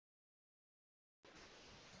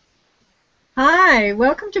Hi,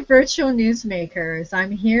 welcome to Virtual Newsmakers.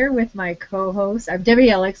 I'm here with my co-host, I'm Debbie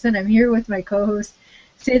Ellickson. I'm here with my co-host,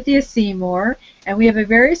 Cynthia Seymour, and we have a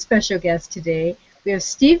very special guest today. We have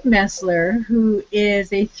Steve Mesler, who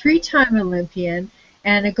is a three-time Olympian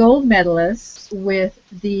and a gold medalist with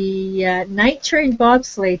the Night Train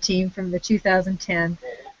Bobsleigh Team from the 2010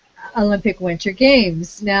 Olympic Winter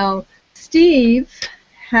Games. Now, Steve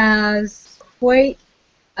has quite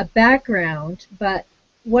a background, but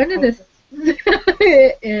one of the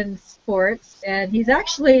in sports, and he's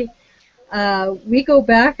actually we go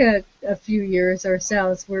back a few years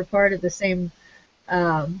ourselves. We're part of the same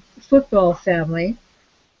football family,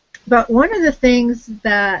 but one of the things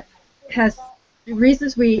that has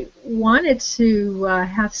reasons we wanted to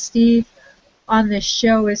have Steve on this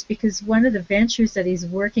show is because one of the ventures that he's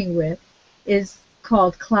working with is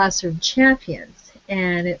called Classroom Champions,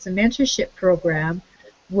 and it's a mentorship program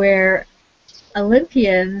where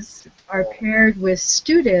Olympians are paired with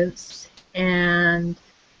students and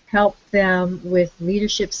help them with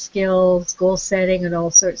leadership skills, goal setting, and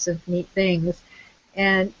all sorts of neat things.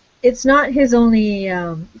 And it's not his only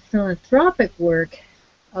philanthropic work.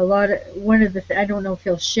 I don't know if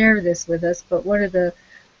he'll share this with us, but one of the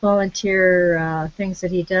volunteer things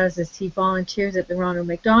that he does is he volunteers at the Ronald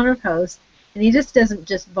McDonald House. And he doesn't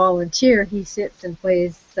just volunteer, he sits and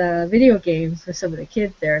plays video games with some of the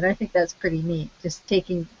kids there. And I think that's pretty neat, just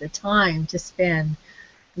taking the time to spend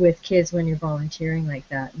with kids when you're volunteering like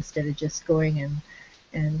that instead of just going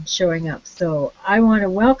and showing up. So I want to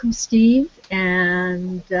welcome Steve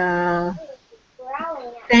and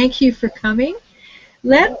thank you for coming.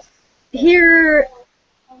 Let's hear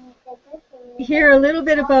a little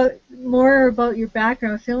bit more about your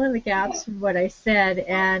background, fill in the gaps from what I said.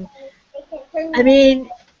 And I mean,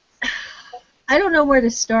 I don't know where to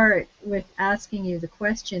start with asking you the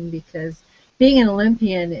question, because being an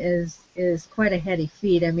Olympian is quite a heady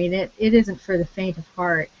feat. I mean, it isn't for the faint of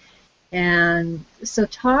heart. And so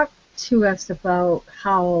talk to us about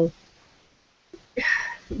how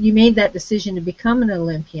you made that decision to become an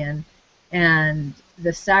Olympian and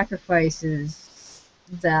the sacrifices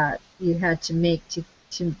that you had to make to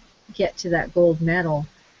get to that gold medal,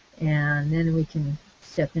 and then we can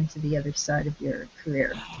step into the other side of your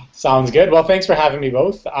career. Sounds good. Well, thanks for having me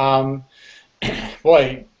both.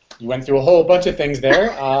 Boy, you went through a whole bunch of things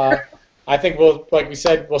there. I think like we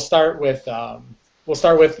said, we'll start with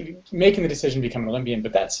making the decision to become an Olympian.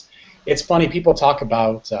 But it's funny. People talk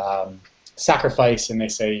about sacrifice, and they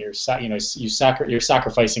say you're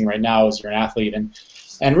sacrificing right now as you're an athlete, and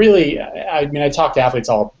really, I mean, I talk to athletes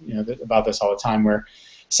about this all the time. Where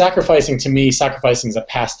sacrificing is a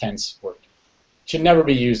past tense word. Should never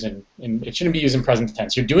be used it shouldn't be used in present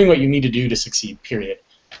tense. You're doing what you need to do to succeed, period.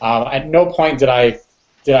 At no point did I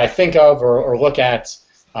think of or look at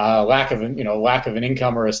lack of an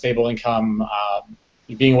income or a stable income,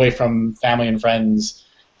 being away from family and friends,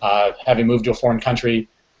 having moved to a foreign country.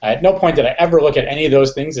 At no point did I ever look at any of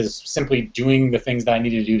those things as simply doing the things that I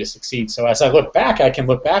needed to do to succeed. So as I look back, I can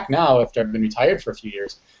look back now after I've been retired for a few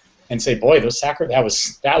years and say, boy, those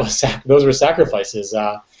were sacrifices.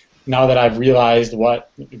 Now that I've realized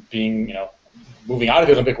what being, moving out of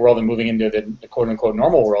the Olympic world and moving into the quote-unquote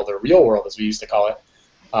normal world, or real world as we used to call it,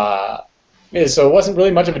 so it wasn't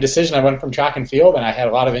really much of a decision. I went from track and field, and I had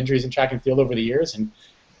a lot of injuries in track and field over the years, and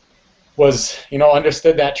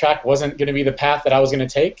understood that track wasn't going to be the path that I was going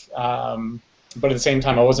to take. But at the same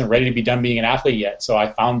time, I wasn't ready to be done being an athlete yet. So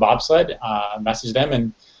I found bobsled, messaged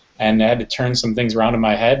them, and I had to turn some things around in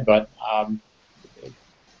my head, but it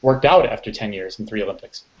worked out after 10 years and 3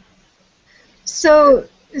 Olympics. So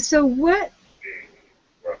what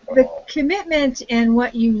the commitment and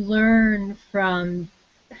what you learn from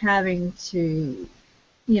having to,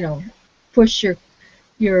 push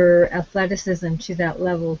your athleticism to that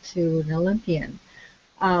level to an Olympian,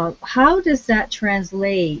 how does that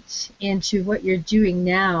translate into what you're doing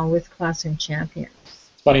now with Classroom Champions?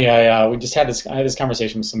 It's funny, I had this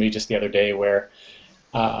conversation with somebody just the other day where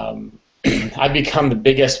I've become the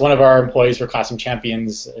biggest. One of our employees for Classroom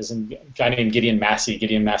Champions is a guy named Gideon Massey.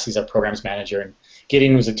 Gideon Massey's our programs manager, and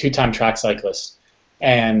Gideon was a 2-time track cyclist.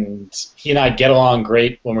 And he and I get along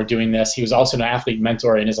great when we're doing this. He was also an athlete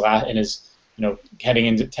mentor in his heading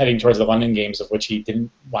towards the London Games, of which he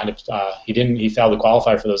didn't wind up. He failed to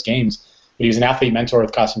qualify for those games. But he was an athlete mentor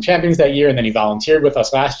with Classroom Champions that year, and then he volunteered with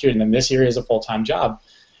us last year, and then this year he has a full-time job.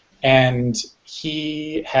 And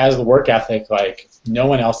he has the work ethic like no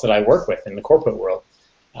one else that I work with in the corporate world.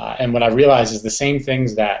 And what I realized is the same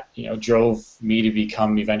things that drove me to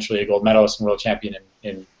become eventually a gold medalist and world champion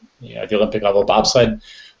in the Olympic level bobsled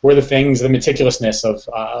were the things, the meticulousness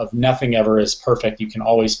of nothing ever is perfect. You can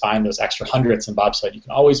always find those extra hundredths in bobsled. You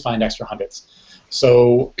can always find extra hundredths.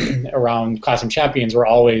 So around Classroom Champions, we're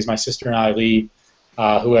always, my sister and I, Leigh,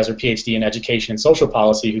 who has her PhD in education and social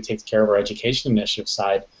policy, who takes care of our education initiative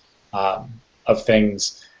side of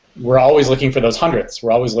things, we're always looking for those hundredths.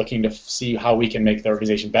 We're always looking to see how we can make the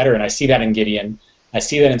organization better. And I see that in Gideon. I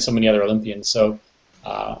see that in so many other Olympians. So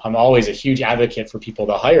I'm always a huge advocate for people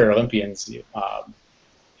to hire Olympians.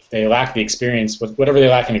 If they lack the experience, whatever they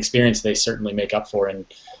lack in experience, they certainly make up for in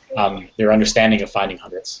their understanding of finding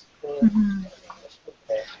hundredths. Mm-hmm.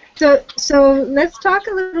 So let's talk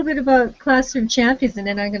a little bit about Classroom Champions, and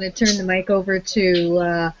then I'm going to turn the mic over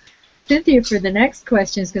to Cynthia for the next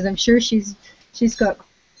questions, because I'm sure she's got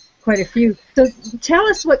quite a few. So tell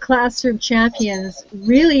us what Classroom Champions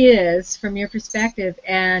really is from your perspective,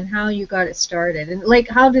 and how you got it started, and like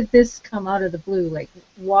how did this come out of the blue? Like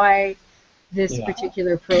why this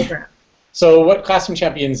particular program? So what Classroom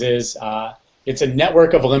Champions is, it's a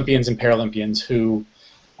network of Olympians and Paralympians who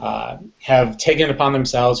have taken it upon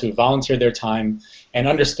themselves, who have volunteered their time, and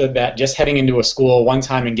understood that just heading into a school one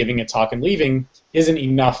time and giving a talk and leaving isn't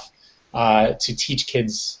enough to teach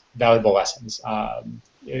kids valuable lessons.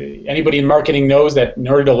 Anybody in marketing knows that in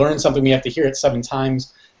order to learn something, we have to hear it 7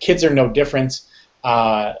 times. Kids are no different.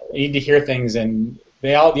 They need to hear things, and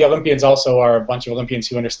the Olympians also are a bunch of Olympians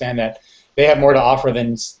who understand that they have more to offer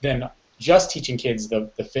than just teaching kids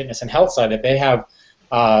the fitness and health side. That they have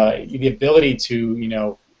the ability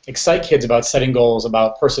to, excite kids about setting goals,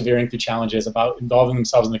 about persevering through challenges, about involving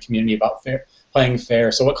themselves in the community, about playing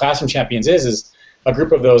fair. So what Classroom Champions is a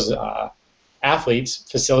group of those athletes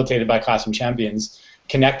facilitated by Classroom Champions,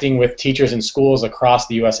 connecting with teachers in schools across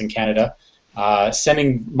the U.S. and Canada,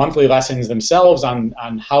 sending monthly lessons themselves on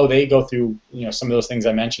how they go through some of those things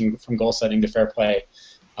I mentioned, from goal setting to fair play.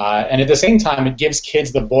 And at the same time, it gives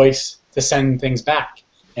kids the voice to send things back.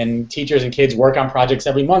 And teachers and kids work on projects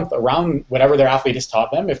every month around whatever their athlete has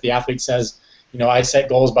taught them. If the athlete says, I set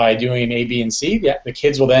goals by doing A, B, and C, the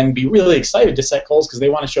kids will then be really excited to set goals because they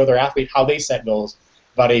want to show their athlete how they set goals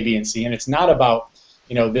about A, B, and C. And it's not about,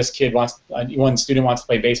 this kid one student wants to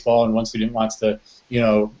play baseball and one student wants to,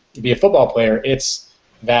 be a football player. It's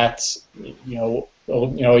that, a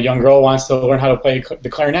young girl wants to learn how to play the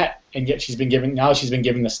clarinet, and yet she's been given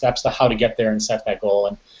the steps to how to get there and set that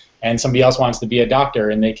goal. And somebody else wants to be a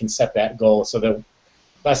doctor, and they can set that goal. So the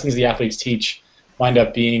lessons the athletes teach wind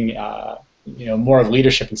up being, more of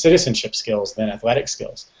leadership and citizenship skills than athletic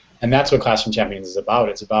skills. And that's what Classroom Champions is about.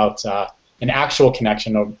 It's about an actual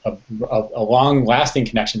connection, a long-lasting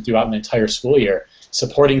connection throughout an entire school year,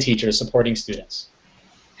 supporting teachers, supporting students.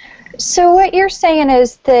 So what you're saying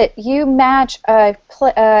is that you match a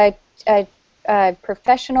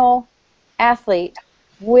professional athlete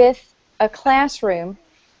with a classroom,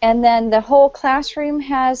 and then the whole classroom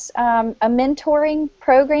has a mentoring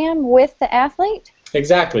program with the athlete?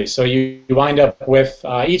 Exactly. So you wind up with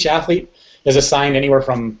each athlete is assigned anywhere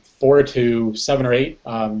from 4 to 7 or 8,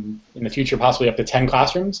 in the future possibly up to 10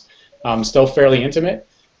 classrooms, still fairly intimate.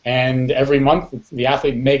 And every month the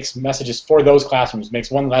athlete makes messages for those classrooms, makes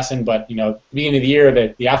one lesson, but beginning of the year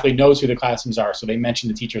that the athlete knows who the classrooms are, so they mention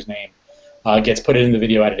the teacher's name, gets put into the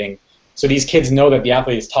video editing. So these kids know that the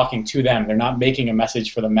athlete is talking to them. They're not making a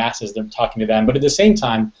message for the masses. They're talking to them. But at the same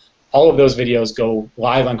time, all of those videos go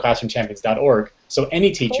live on classroomchampions.org. So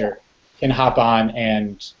any teacher can hop on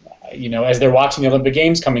and, as they're watching the Olympic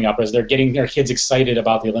Games coming up, as they're getting their kids excited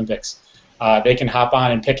about the Olympics, they can hop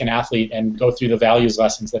on and pick an athlete and go through the values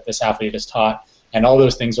lessons that this athlete has taught. And all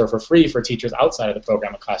those things are for free for teachers outside of the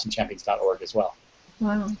program at classroomchampions.org as well.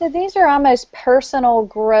 Wow. So these are almost personal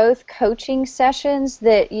growth coaching sessions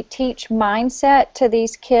that you teach mindset to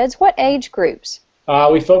these kids. What age groups?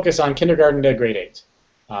 We focus on kindergarten to grade 8.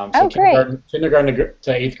 Kindergarten to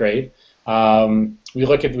 8th grade.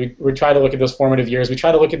 We try to look at those formative years. We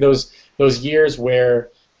try to look at those years where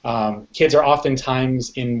kids are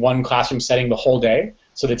oftentimes in one classroom setting the whole day.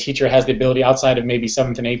 So the teacher has the ability outside of maybe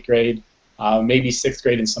 7th and 8th grade, maybe 6th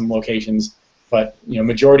grade in some locations. But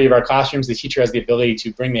majority of our classrooms, the teacher has the ability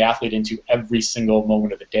to bring the athlete into every single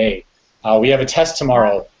moment of the day. We have a test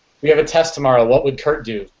tomorrow. What would Kurt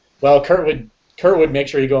do? Well, Kurt would make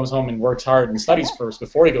sure he goes home and works hard and studies first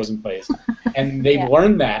before he goes and plays. And they've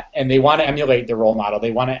learned that, and they want to emulate their role model.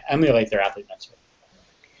 They want to emulate their athlete mentor.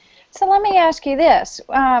 So let me ask you this: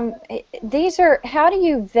 how do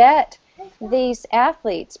you vet these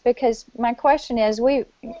athletes? Because my question is, we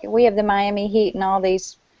have the Miami Heat and all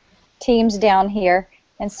these teams down here,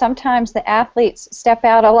 and sometimes the athletes step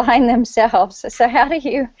out of line themselves. So how do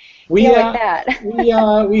you deal with that?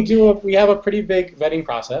 We have a pretty big vetting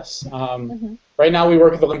process. right now we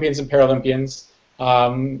work with Olympians and Paralympians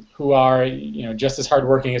who are just as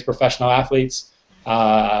hardworking as professional athletes.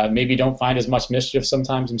 Maybe don't find as much mischief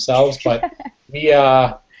sometimes themselves, but we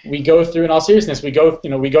go through, in all seriousness, we go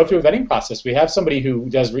through a vetting process. We have somebody who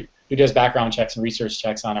does background checks and research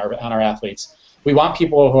checks on our athletes. We want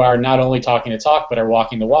people who are not only talking the talk, but are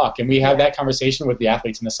walking the walk. And we have that conversation with the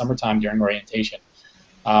athletes in the summertime during orientation.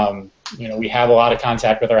 We have a lot of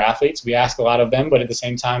contact with our athletes. We ask a lot of them, but at the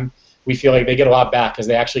same time, we feel like they get a lot back because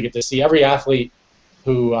they actually get to see every athlete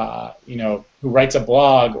who writes a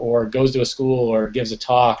blog or goes to a school or gives a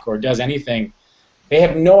talk or does anything. They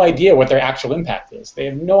have no idea what their actual impact is. They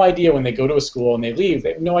have no idea when they go to a school and they leave.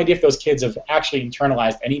 They have no idea if those kids have actually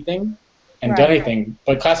internalized anything and done anything.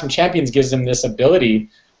 But Classroom Champions gives them this ability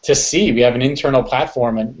to see. We have an internal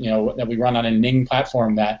platform, and that we run on a Ning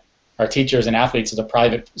platform that our teachers and athletes, as a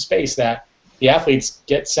private space, that the athletes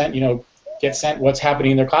get sent what's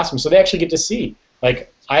happening in their classroom, so they actually get to see.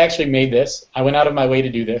 Like, I actually made this. I went out of my way to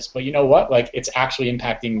do this, but you know what? Like, it's actually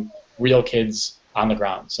impacting real kids on the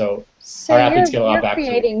ground. So our athletes get a lot back. You're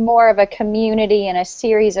creating more of a community and a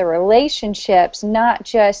series of relationships, not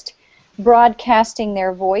just broadcasting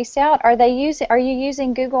their voice out. Are you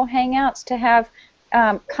using Google Hangouts to have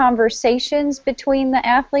conversations between the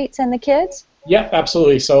athletes and the kids? Yeah,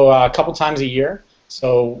 absolutely. So a couple times a year.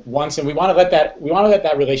 So once, and we want to let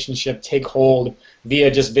that relationship take hold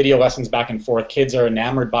via just video lessons back and forth. Kids are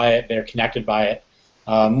enamored by it. They're connected by it.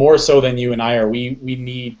 More so than you and I are.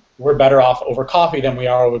 We're better off over coffee than we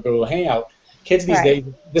are over Google Hangout. Kids these days,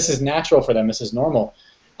 this is natural for them. This is normal.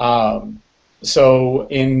 So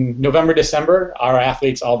in November, December, our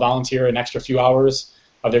athletes all volunteer an extra few hours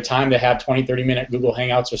of their time to have 20, 30-minute Google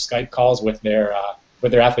Hangouts or Skype calls with their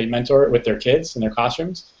athlete mentor, with their kids in their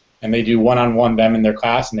classrooms. And they do one-on-one them in their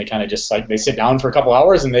class, and they kind of just they sit down for a couple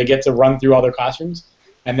hours and they get to run through all their classrooms.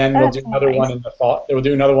 And then we'll do another one in the fall. They'll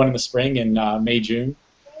do another one in the spring in May, June.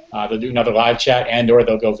 They'll do another live chat, or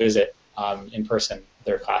they'll go visit in person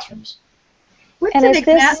their classrooms. What's an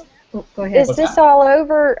example? Go ahead. Is this all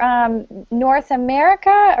over North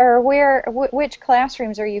America, or which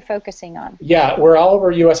classrooms are you focusing on? Yeah, we're all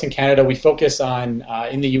over U.S. and Canada. We focus on,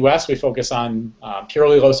 in the U.S., we focus on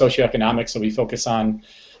purely low socioeconomic, so we focus on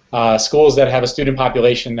schools that have a student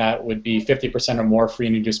population that would be 50% or more free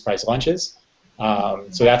and reduced price lunches.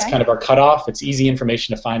 So that's kind of our cutoff. It's easy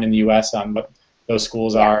information to find in the U.S. on what those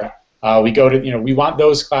schools are. We want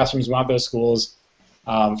those classrooms, we want those schools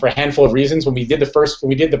for a handful of reasons. When we did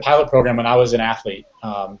the pilot program when I was an athlete,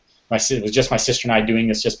 it was just my sister and I doing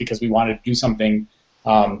this just because we wanted to do something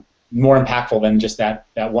more impactful than just that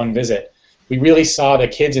one visit. We really saw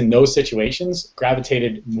that kids in those situations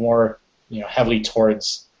gravitated more heavily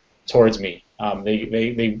towards me.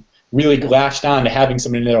 They really latched on to having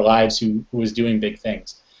someone in their lives who was doing big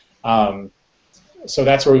things. So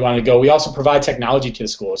that's where we want to go. We also provide technology to the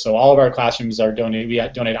school. So all of our classrooms are donated. We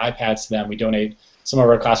donate iPads to them. We donate, some of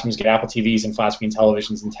our classrooms get Apple TVs and flat screen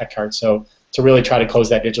televisions and tech carts. So to really try to close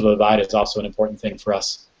that digital divide is also an important thing for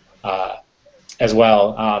us as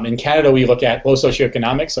well. In Canada, we look at low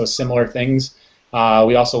socioeconomic, so similar things.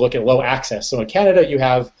 We also look at low access. So in Canada, you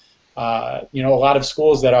have a lot of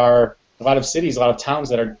schools that are, a lot of cities, a lot of towns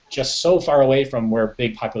that are just so far away from where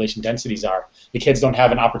big population densities are. The kids don't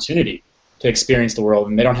have an opportunity to experience the world,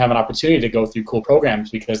 and they don't have an opportunity to go through cool programs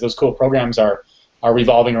because those cool programs are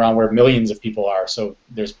revolving around where millions of people are. So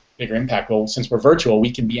there's bigger impact. Well, since we're virtual,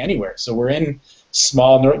 we can be anywhere. So we're in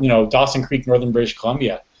small, Dawson Creek, northern British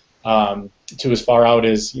Columbia, to as far out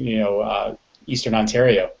as eastern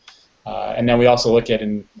Ontario. And then we also look at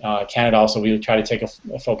in Canada. Also, we try to take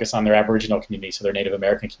a focus on their Aboriginal community, so their Native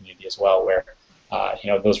American community as well, where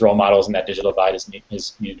those role models and that digital divide is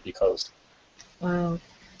needed to be closed. Wow.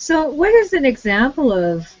 So, what is an example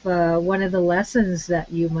of one of the lessons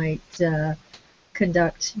that you might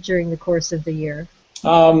conduct during the course of the year?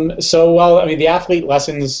 The athlete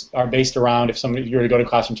lessons are based around, if you were to go to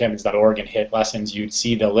classroomchampions.org and hit lessons, you'd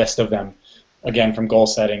see the list of them, again, from goal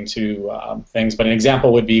setting to things. But an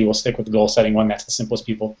example would be, we'll stick with the goal setting one. That's the simplest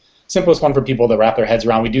one for people to wrap their heads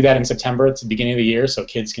around. We do that in September. It's the beginning of the year, so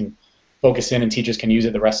kids can focus in and teachers can use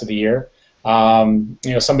it the rest of the year.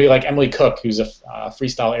 Somebody like Emily Cook, who's a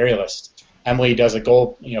freestyle aerialist. Emily does a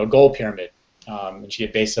goal pyramid, and she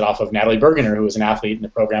had based it off of Natalie Bergener, who was an athlete in the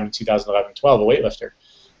program in 2011-12, a weightlifter,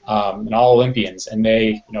 and all Olympians. And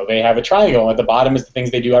they have a triangle. At the bottom is the things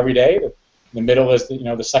they do every day. The middle is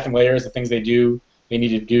the second layer is the things they need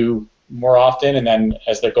to do more often. And then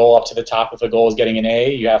as their goal up to the top, if the goal is getting an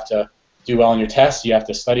A, you have to do well in your tests. You have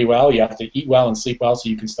to study well. You have to eat well and sleep well so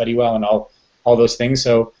you can study well and all those things.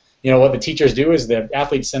 So what the teachers do is the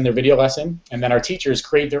athletes send their video lesson, and then our teachers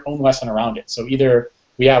create their own lesson around it. So either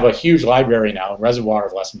we have a huge library now, a reservoir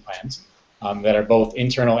of lesson plans that are both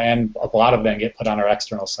internal, and a lot of them get put on our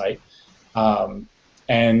external site.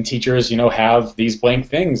 And teachers, have these blank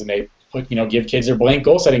things, and they put, give kids their blank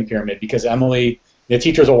goal-setting pyramid, because the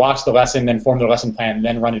teachers will watch the lesson, then form their lesson plan, and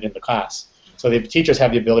then run it into class. So the teachers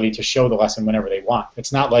have the ability to show the lesson whenever they want.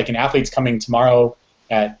 It's not like an athlete's coming tomorrow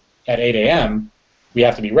at 8 a.m. We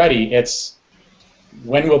have to be ready. It's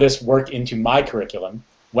when will this work into my curriculum?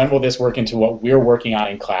 When will this work into what we're working on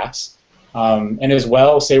in class? And as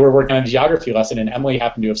well, say we're working on a geography lesson, and Emily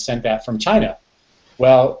happened to have sent that from China.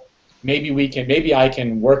 Well, maybe I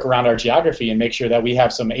can work around our geography and make sure that we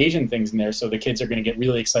have some Asian things in there, so the kids are going to get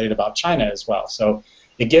really excited about China as well. So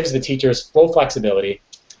it gives the teachers full flexibility,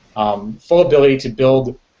 full ability to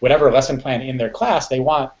build whatever lesson plan in their class they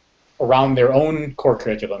want around their own core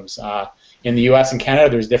curriculums. In the U.S. and Canada,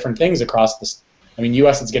 there's different things across this. I mean,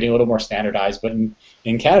 U.S. it's getting a little more standardized, but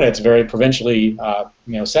in Canada it's very provincially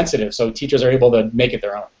sensitive. So teachers are able to make it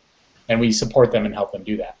their own, and we support them and help them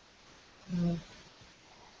do that. Mm.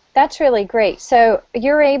 That's really great. So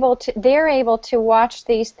they're able to watch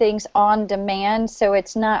these things on demand, so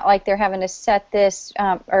it's not like they're having to set this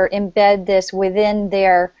or embed this within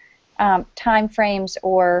their time frames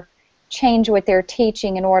or change what they're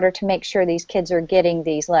teaching in order to make sure these kids are getting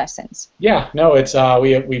these lessons. Yeah, no, it's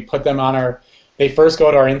we put them on our. They first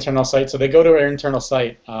go to our internal site, so they go to our internal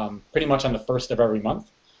site pretty much on the first of every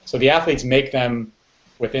month. So the athletes make them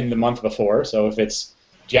within the month before. So if it's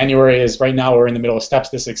January, is right now we're in the middle of steps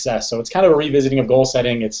to success. So it's kind of a revisiting of goal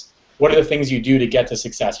setting. It's what are the things you do to get to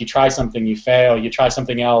success. You try something, you fail, you try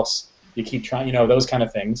something else, you keep trying, those kind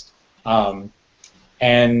of things.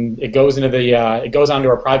 And it goes into it goes onto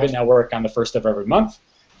our private network on the first of every month.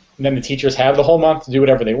 And then the teachers have the whole month to do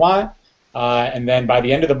whatever they want. And then by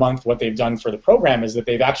the end of the month, what they've done for the program is that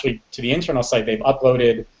they've actually, to the internal site, they've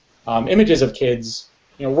uploaded images of kids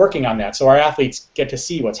working on that. So our athletes get to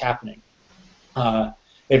see what's happening.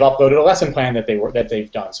 They've uploaded a lesson plan that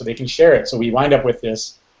they've done, so they can share it. So we wind up with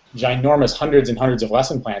this ginormous hundreds and hundreds of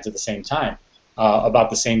lesson plans at the same time about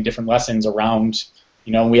the same different lessons around.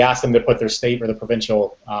 We ask them to put their state or the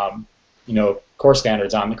provincial, core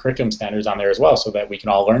standards on the curriculum standards on there as well, so that we can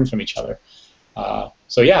all learn from each other.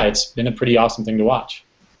 So yeah, it's been a pretty awesome thing to watch.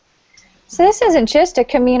 So this isn't just a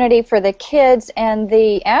community for the kids and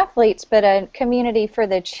the athletes, but a community for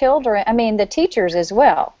the children. I mean, the teachers as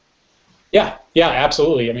well. Yeah,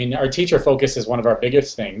 absolutely. I mean, our teacher focus is one of our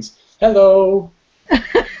biggest things. Hello.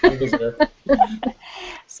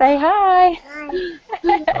 Say hi.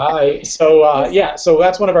 Hi. So so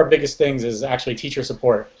that's one of our biggest things is actually teacher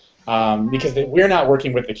support, because we're not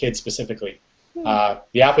working with the kids specifically.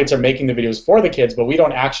 The athletes are making the videos for the kids, but we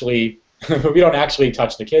don't actually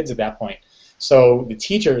touch the kids at that point. So the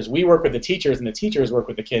teachers, we work with the teachers, and the teachers work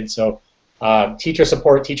with the kids. So teacher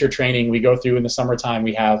support, teacher training. We go through in the summertime.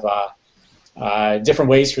 We have different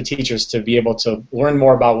ways for teachers to be able to learn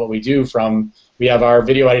more about what we do. We have our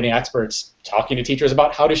video editing experts talking to teachers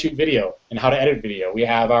about how to shoot video and how to edit video. We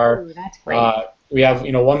have our we have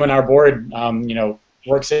one on our board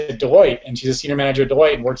works at Deloitte, and she's a senior manager at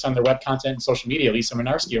Deloitte and works on their web content and social media. Lisa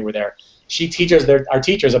Minarski over there. She teaches our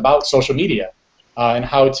teachers about social media and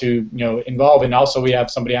how to involve. And also we have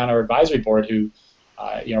somebody on our advisory board who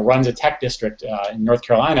runs a tech district in North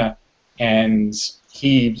Carolina, and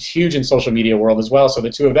he's huge in social media world as well. So the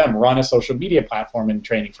two of them run a social media platform and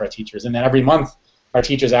training for our teachers. And then every month, our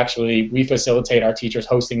teachers we facilitate our teachers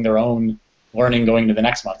hosting their own learning going to the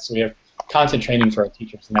next month. So we have content training for our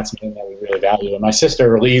teachers, and that's something that we really value. And my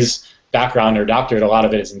sister, Leigh's background, her doctorate, a lot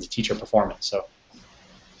of it is into teacher performance. So.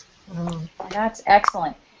 That's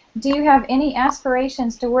excellent. Do you have any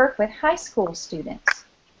aspirations to work with high school students?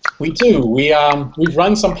 We do. We've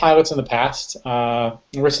run some pilots in the past.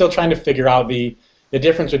 We're still trying to figure out the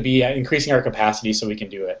difference would be increasing our capacity so we can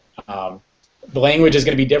do it. The language is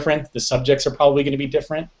going to be different. The subjects are probably going to be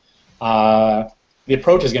different. The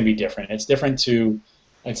approach is going to be different. It's different to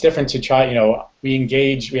try.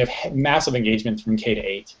 We have massive engagement from K to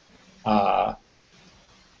 8.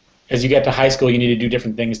 As you get to high school, you need to do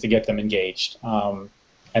different things to get them engaged,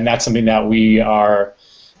 and that's something that we're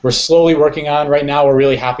slowly working on. Right now, we're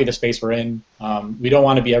really happy the space we're in. We don't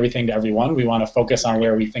want to be everything to everyone. We want to focus on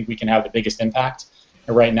where we think we can have the biggest impact.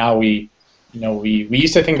 And right now, we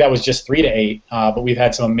used to think that was just 3 to 8, but we've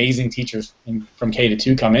had some amazing teachers from K to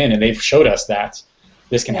 2 come in, and they've showed us that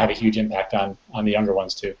this can have a huge impact on the younger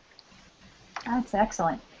ones too. That's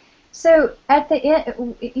excellent. So at the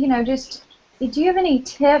end, do you have any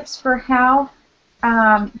tips for how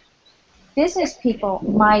business people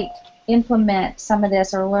might implement some of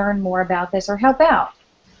this or learn more about this or help out?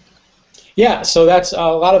 Yeah, so that's a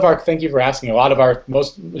lot of our. Thank you for asking. A lot of our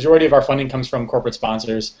majority of our funding comes from corporate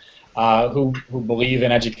sponsors who believe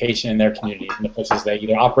in education in their community, in the places they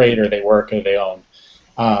either operate or they work or they own.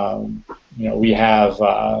 We have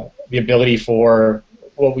the ability for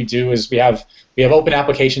what we do is we have open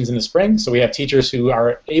applications in the spring, so we have teachers who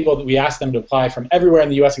are able. We ask them to apply from everywhere in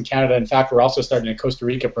the U.S. and Canada. In fact, we're also starting a Costa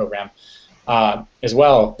Rica program as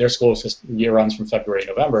well. Their school year runs from February to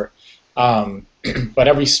November. But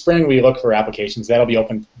every spring we look for applications. That'll be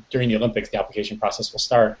open during the Olympics. The application process will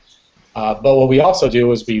start. But what we also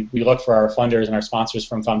do is we look for our funders and our sponsors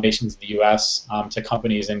from foundations in the U.S. To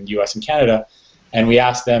companies in the U.S. and Canada, and we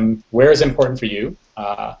ask them where is important for you,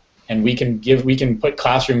 and we can put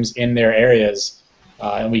classrooms in their areas,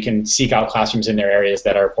 and we can seek out classrooms in their areas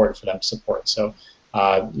that are important for them to support. So,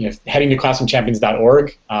 heading to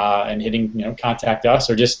classroomchampions.org and hitting contact us,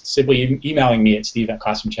 or just simply emailing me at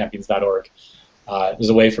steve@classroomchampions.org. There's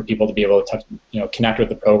a way for people to be able to connect with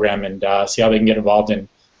the program and see how they can get involved in.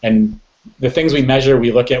 And the things we measure,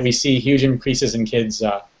 we see huge increases in kids,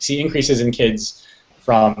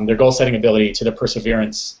 from their goal-setting ability to their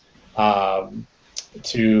perseverance,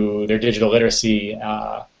 to their digital literacy.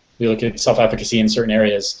 We look at self-efficacy in certain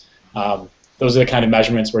areas. Those are the kind of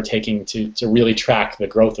measurements we're taking to really track the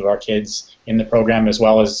growth of our kids in the program, as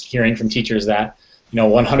well as hearing from teachers that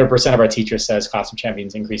 100% of our teachers says Classroom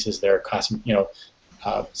Champions increases their classroom,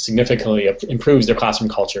 significantly improves their classroom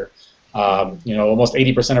culture. Almost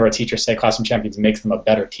 80% of our teachers say Classroom Champions makes them a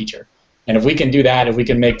better teacher. And if we can do that, if we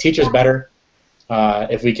can make teachers better,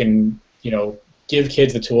 if we can, give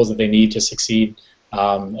kids the tools that they need to succeed,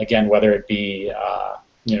 again, whether it be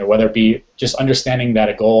just understanding that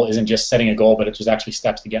a goal isn't just setting a goal, but it's just actually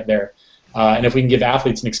steps to get there. And if we can give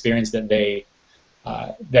athletes an experience that they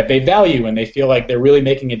value and they feel like they're really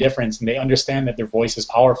making a difference and they understand that their voice is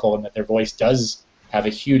powerful and that their voice does have a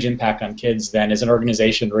huge impact on kids, then as an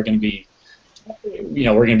organization we're going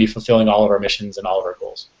to be fulfilling all of our missions and all of our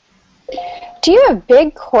goals. Do you have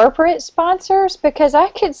big corporate sponsors? Because I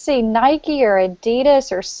could see Nike or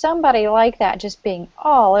Adidas or somebody like that just being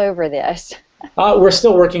all over this. We're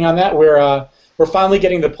still working on that. We're finally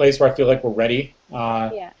getting to the place where I feel like we're ready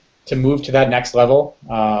to move to that next level.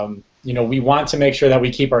 We want to make sure that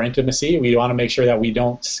we keep our intimacy. We want to make sure that we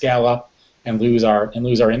don't scale up and lose our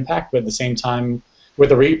impact. But at the same time, with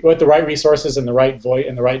the right resources and the right voice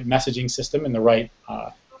and the right messaging system and the right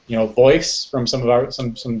voice from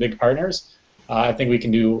some big partners, I think we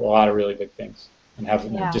can do a lot of really big things and have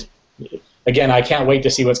just. Again, I can't wait to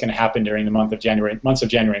see what's going to happen during the months of January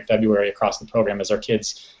and February across the program as our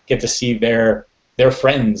kids get to see their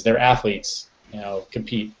friends, their athletes,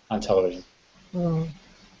 compete on television. Mm.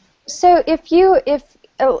 So if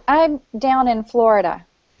I'm down in Florida,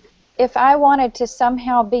 if I wanted to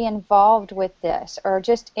somehow be involved with this, or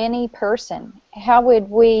just any person, how would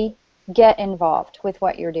we get involved with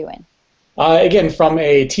what you're doing? Again, from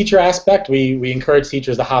a teacher aspect, we encourage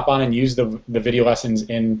teachers to hop on and use the video lessons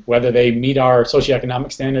in whether they meet our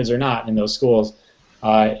socioeconomic standards or not in those schools.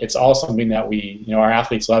 It's all something that our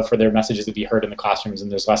athletes love for their messages to be heard in the classrooms,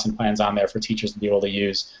 and there's lesson plans on there for teachers to be able to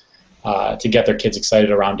use to get their kids excited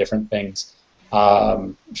around different things.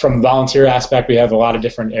 From a volunteer aspect, we have a lot of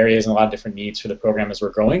different areas and a lot of different needs for the program as we're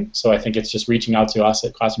growing. So I think it's just reaching out to us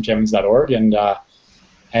at classroomchampions.org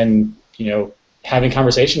and having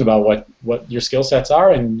conversation about what your skill sets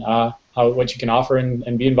are and what you can offer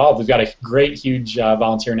and be involved. We've got a great, huge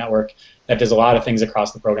volunteer network that does a lot of things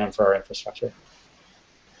across the program for our infrastructure.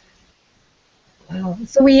 Wow.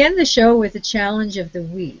 So we end the show with a challenge of the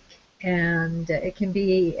week, and it can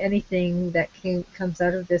be anything that comes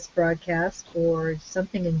out of this broadcast or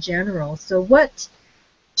something in general. So what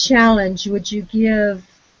challenge would you give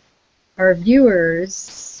our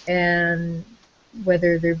viewers, and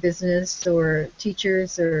whether they're business or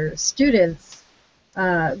teachers or students,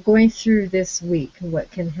 going through this week?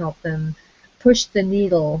 What can help them push the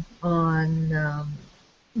needle on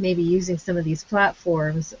maybe using some of these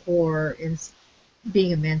platforms or in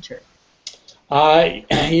being a mentor? I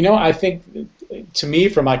think, to me,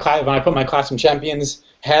 when I put my Classroom Champions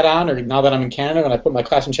hat on, or now that I'm in Canada, when I put my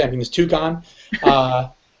Classroom Champions toque on,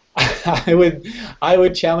 I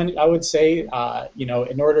would say,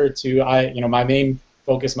 in order to, my main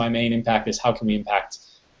focus, my main impact is how can we impact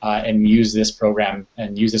and use this program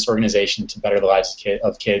and use this organization to better the lives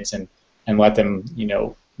of kids and let them,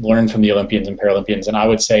 learn from the Olympians and Paralympians. And I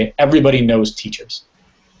would say everybody knows teachers.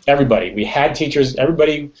 Everybody. We had teachers.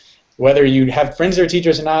 Everybody, whether you have friends that are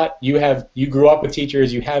teachers or not, you grew up with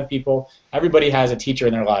teachers. You have people. Everybody has a teacher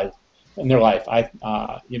in their life.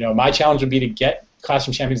 My challenge would be to get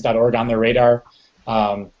classroomchampions.org on their radar.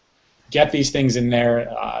 Get these things in there.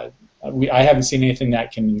 I haven't seen anything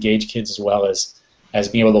that can engage kids as well as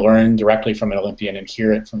being able to learn directly from an Olympian and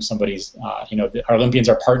hear it from somebody's, our Olympians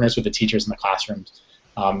are partners with the teachers in the classrooms.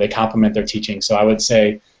 They complement their teaching. So I would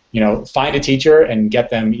say, find a teacher and get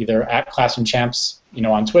them either at Classroom Champs,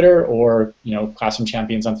 on Twitter, or, Classroom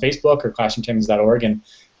Champions on Facebook, or classroomchampions.org,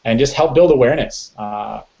 and just help build awareness.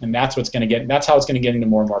 And that's how it's going to get into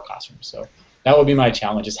more and more classrooms. So that would be my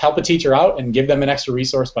challenge, is help a teacher out and give them an extra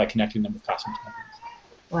resource by connecting them with Classroom Champions.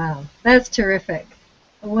 Wow, that's terrific.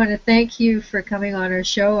 I want to thank you for coming on our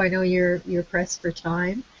show. I know you're pressed for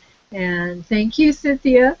time. And thank you,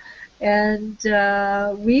 Cynthia. And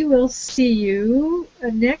we will see you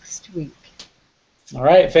next week. All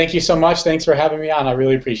right. Thank you so much. Thanks for having me on. I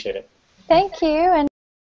really appreciate it. Thank you. And